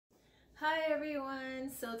Hi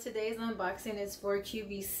everyone, so today's unboxing is for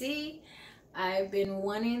QVC. I've been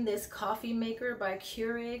wanting this coffee maker by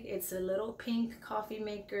Keurig. It's a little pink coffee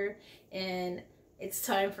maker and it's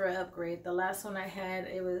time for an upgrade. The last one I had,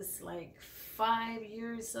 it was like 5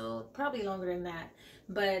 years old, probably longer than that,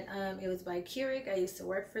 but it was by Keurig. I used to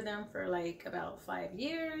work for them for like about 5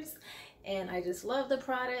 years and I just love the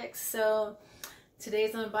product. So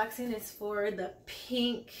today's unboxing is for the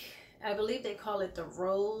pink, I believe they call it the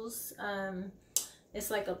Rose. It's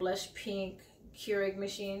like a blush pink Keurig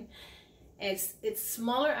machine. It's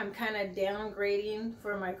smaller. I'm kind of downgrading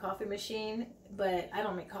for my coffee machine, but I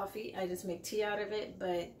don't make coffee. I just make tea out of it.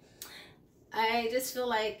 But I just feel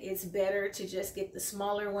like it's better to just get the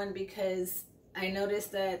smaller one because I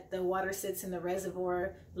noticed that the water sits in the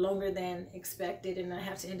reservoir longer than expected and I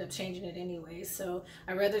have to end up changing it anyway. So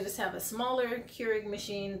I'd rather just have a smaller Keurig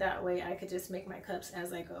machine. That way I could just make my cups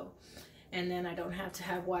as I go. And then I don't have to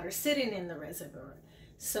have water sitting in the reservoir.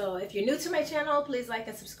 So if you're new to my channel, please like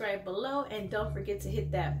and subscribe below. And don't forget to hit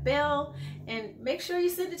that bell. And make sure you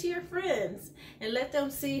send it to your friends. And let them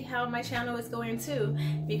see how my channel is going too.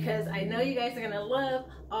 Because I know you guys are going to love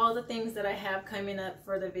all the things that I have coming up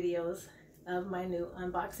for the videos of my new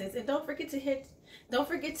unboxings. And don't forget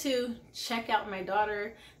to check out my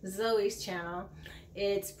daughter Zoe's channel.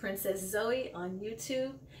 It's Princess Zoe on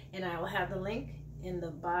YouTube, and I will have the link in the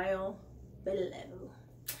bio below.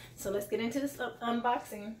 So let's get into this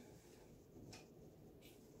unboxing.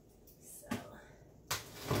 So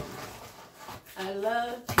I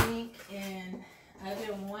love pink and I've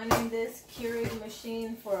been wanting this Keurig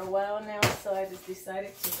machine for a while now, so I just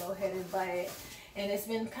decided to go ahead and buy it. And it's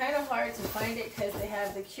been kind of hard to find it because they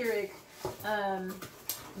have the Keurig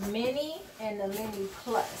Mini and the Mini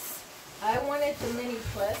Plus. I wanted the Mini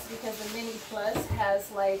Plus because the Mini Plus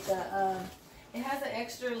has like a, it has an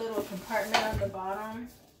extra little compartment on the bottom.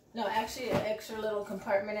 No, actually an extra little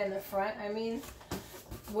compartment in the front, I mean,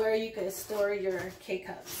 where you could store your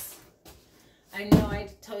K-cups. I know I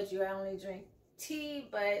told you I only drink tea,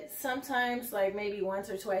 but sometimes, like maybe once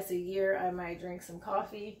or twice a year, I might drink some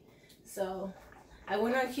coffee. So I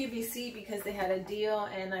went on QVC because they had a deal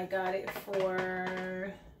and I got it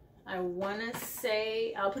for, I want to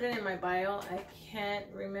say, I'll put it in my bio. I can't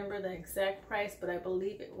remember the exact price, but I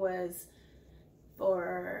believe it was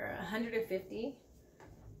for $150.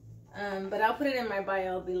 But I'll put it in my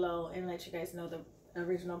bio below and let you guys know the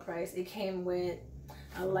original price. It came with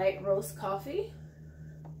a light roast coffee.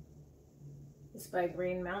 It's by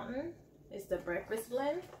Green Mountain. It's the breakfast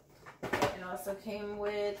blend. It also came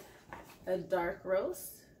with a dark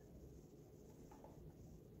roast,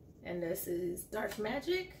 and this is Dark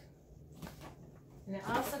Magic. And it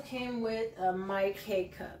also came with a My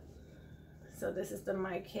K cup. So this is the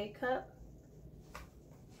My K cup.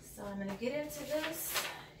 So I'm gonna get into this.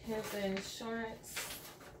 Here's the insurance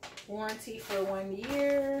warranty for 1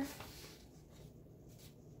 year.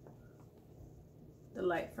 The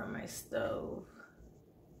light from my stove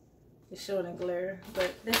is showing a glare,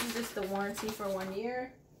 but this is just the warranty for 1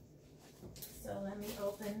 year. So let me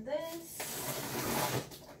open this.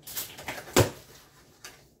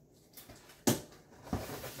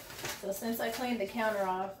 So since I cleaned the counter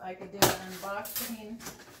off, I could do an unboxing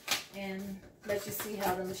and let you see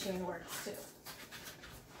how the machine works too.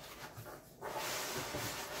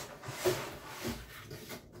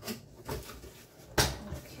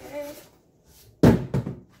 Okay.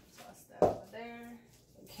 Toss that over there.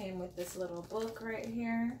 It came with this little book right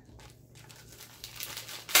here.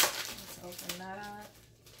 Open that up.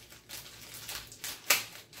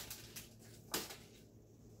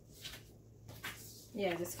 Yeah,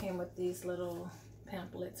 it just came with these little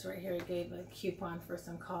pamphlets right here. It gave a coupon for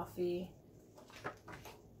some coffee.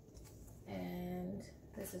 And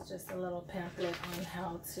this is just a little pamphlet on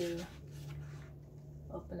how to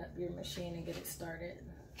open up your machine and get it started.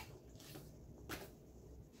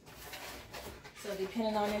 So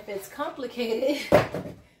depending on if it's complicated,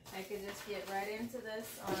 I could just get right into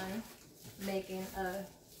this on making a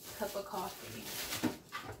cup of coffee.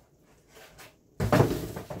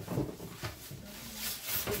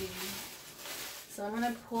 So I'm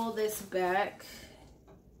going to pull this back.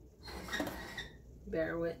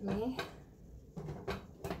 Bear with me.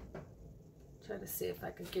 Try to see if I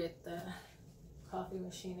could get the coffee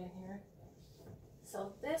machine in here.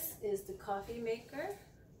 So this is the coffee maker.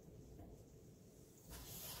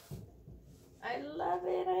 I love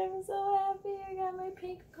it. I'm so happy. I got my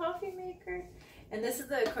pink coffee maker. And this is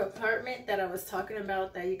the compartment that I was talking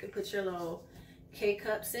about that you could put your little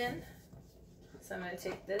K-cups in. So I'm going to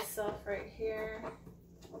take this off right here.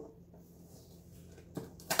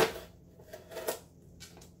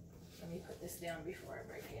 Let me put this down before I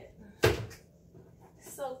break it.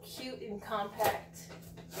 so cute and compact.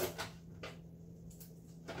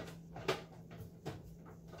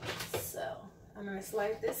 So I'm gonna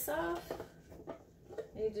slide this off.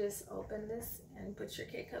 You just open this and put your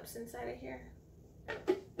K-cups inside of here.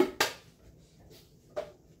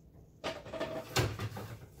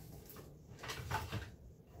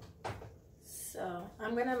 So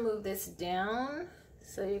I'm gonna move this down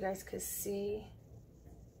so you guys could see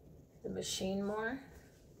the machine more.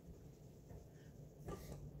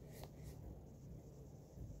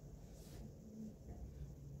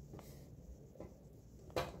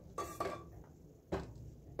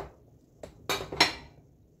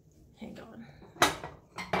 Hang on.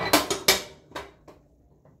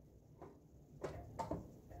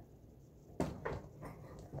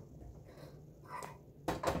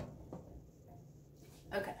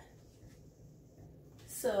 Okay.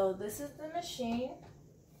 So this is the machine.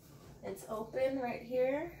 It's open right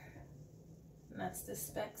here. And that's the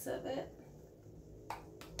specs of it.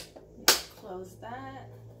 Just close that.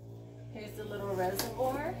 Here's the little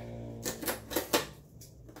reservoir.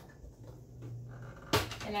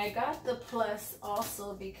 And I got the plus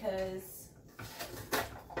also because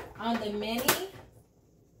on the mini,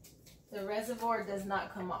 the reservoir does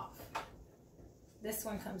not come off. This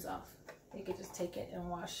one comes off. You could just take it and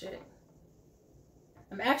wash it.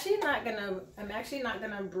 I'm actually not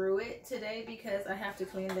gonna brew it today because I have to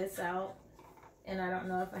clean this out, and I don't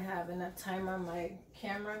know if I have enough time on my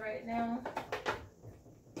camera right now.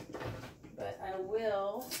 But I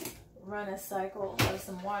will run a cycle of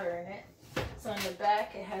some water in it. So on the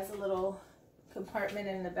back, it has a little compartment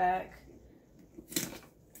in the back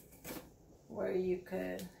where you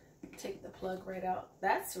could take the plug right out.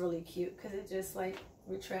 That's really cute because it just like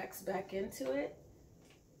retracts back into it.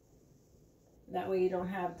 That way you don't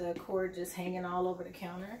have the cord just hanging all over the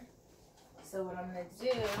counter. So what I'm gonna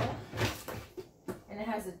do, and it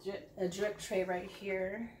has a drip tray right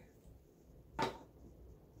here. And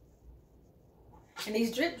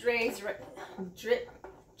these drip trays,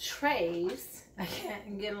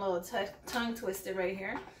 I'm getting a little tongue twisted right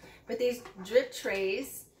here. But these drip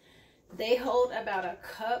trays, they hold about a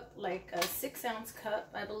cup, like a 6-ounce cup,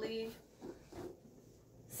 I believe.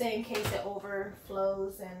 Say in case it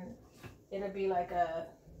overflows and it'll be like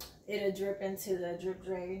it'll drip into the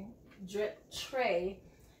drip tray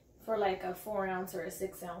for like a 4-ounce or a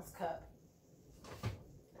 6-ounce cup.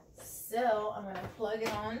 So I'm gonna plug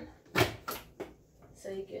it on so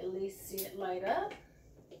you can at least see it light up.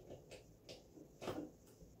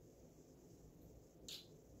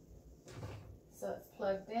 So it's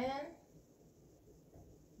plugged in.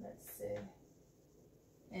 Let's see.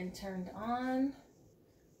 And turned on.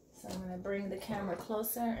 So I'm going to bring the camera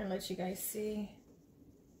closer and let you guys see.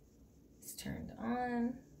 It's turned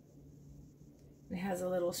on. It has a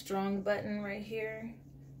little strong button right here.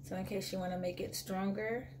 So in case you want to make it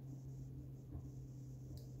stronger.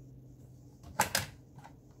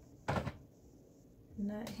 I'm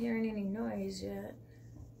not hearing any noise yet.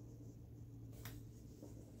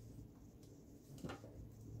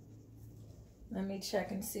 Let me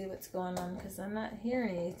check and see what's going on because I'm not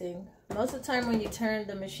hearing anything. Most of the time when you turn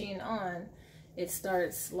the machine on, it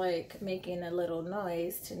starts like making a little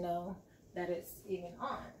noise to know that it's even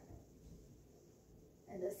on.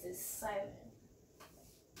 And this is silent.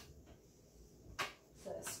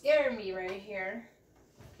 So it's scaring me right here.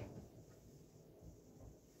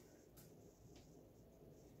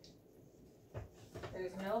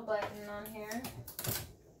 There's no button on here.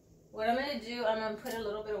 What I'm going to do, I'm going to put a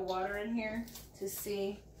little bit of water in here to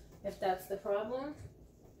see if that's the problem.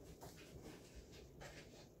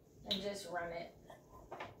 And just run it.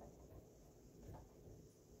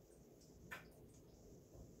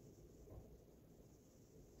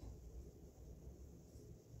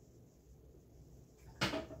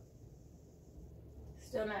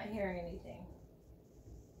 Still not hearing anything.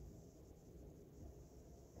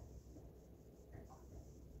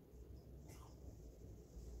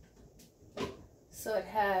 So it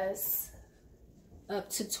has up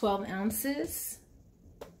to 12 ounces.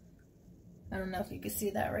 I don't know if you can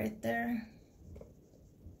see that right there.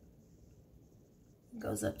 It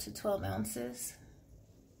goes up to 12 ounces.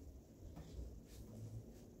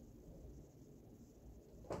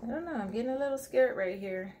 I don't know, I'm getting a little scared right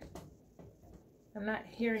here. I'm not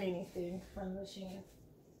hearing anything from the machine.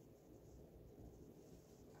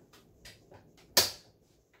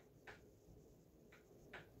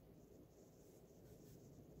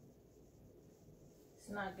 It's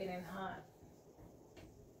not getting hot.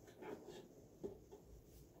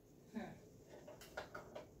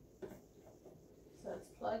 So it's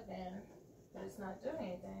plugged in, but it's not doing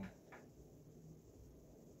anything.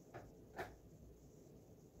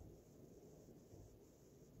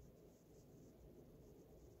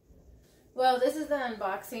 Well, this is the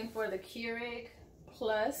unboxing for the Keurig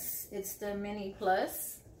Plus. It's the Mini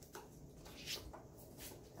Plus.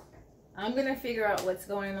 I'm gonna figure out what's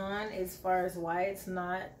going on as far as why it's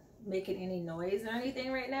not making any noise or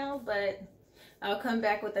anything right now, but I'll come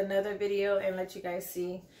back with another video and let you guys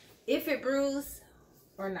see if it brews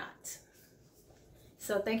or not.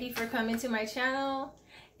 So thank you for coming to my channel,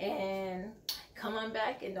 and come on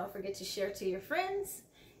back and don't forget to share to your friends.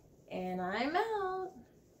 And I'm out.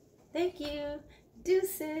 Thank you.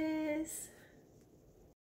 Deuces.